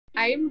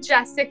I'm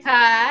Jessica,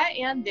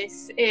 and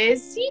this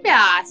is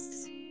Seabass.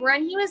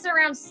 When he was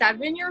around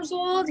 7 years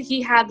old,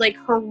 he had like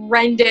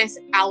horrendous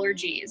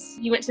allergies.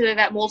 He went to the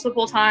vet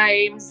multiple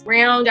times,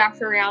 round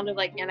after round of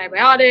like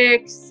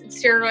antibiotics,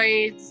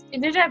 steroids. It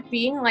ended up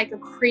being like a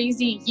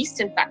crazy yeast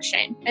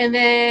infection. And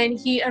then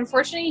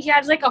unfortunately, he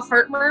had like a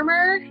heart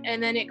murmur,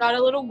 and then it got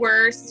a little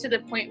worse to the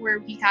point where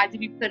he had to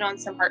be put on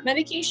some heart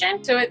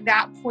medication. So at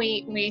that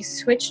point, we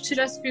switched to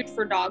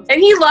JustFoodForDogs,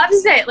 and he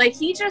loves it. Like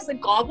he just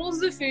like gobbles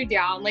the food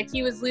down. Like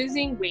he was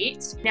losing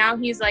weight. Now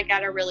he's like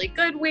at a really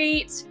good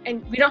weight,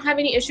 and we don't have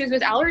any issues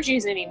with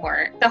allergies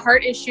anymore. The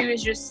heart issue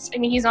is just,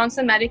 he's on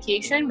some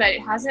medication, but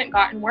it hasn't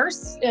gotten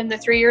worse in the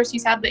 3 years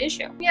he's had the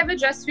issue. We have a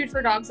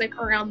JustFoodForDogs like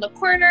around the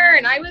corner,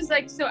 and I was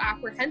like so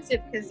apprehensive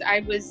because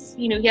I was,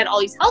 he had all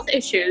these health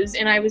issues,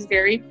 and I was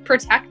very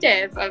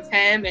protective of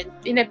him. And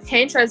in a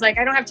pinch, I was like,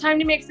 I don't have time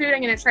to make food.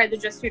 I'm going to try the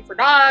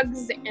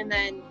JustFoodForDogs. And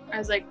then I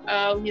was like,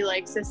 oh, he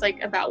likes this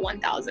like about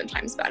 1,000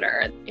 times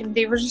better. And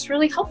they were just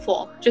really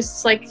helpful.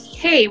 Just like,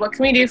 hey, what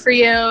can we do for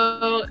you?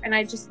 And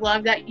I just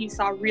love that you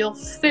saw real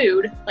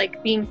food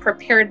like being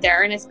prepared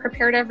there, and it's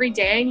prepared every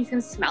day and you can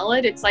smell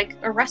it. It's like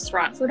a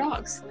restaurant for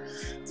dogs.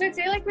 So I'd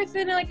say like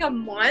within like a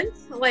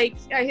month, like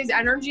his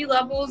energy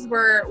levels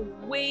were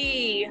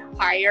way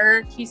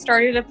higher. He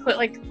started to put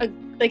like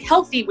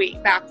healthy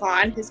weight back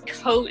on. His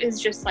coat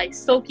is just like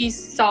silky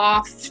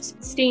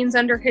soft. Stains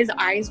under his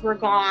eyes were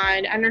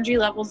gone. Energy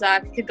levels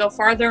up. He could go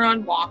farther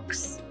on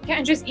walks. Yeah,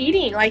 and just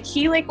eating. Like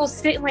he like will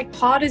sit and like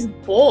paw his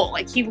bowl.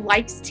 Like he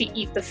likes to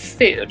eat the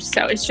food.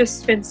 So it's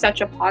just been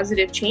such a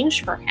positive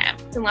change for him.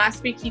 And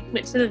last week he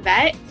went to the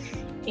vet,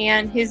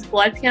 and his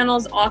blood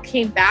panels all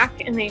came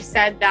back, and they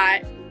said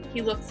that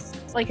he looks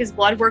like his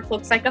blood work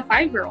looks like a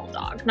 5-year-old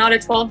dog, not a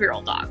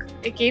 12-year-old dog.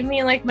 It gave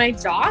me like my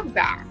dog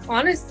back,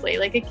 honestly.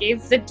 Like it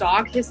gave the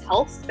dog his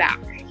health back.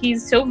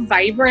 He's so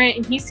vibrant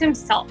and he's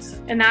himself.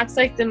 And that's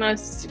like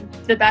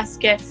the best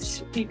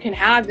gift you can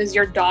have is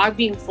your dog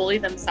being fully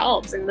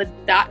themselves. And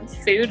that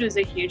food is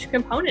a huge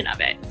component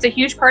of it. It's a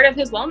huge part of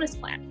his wellness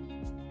plan.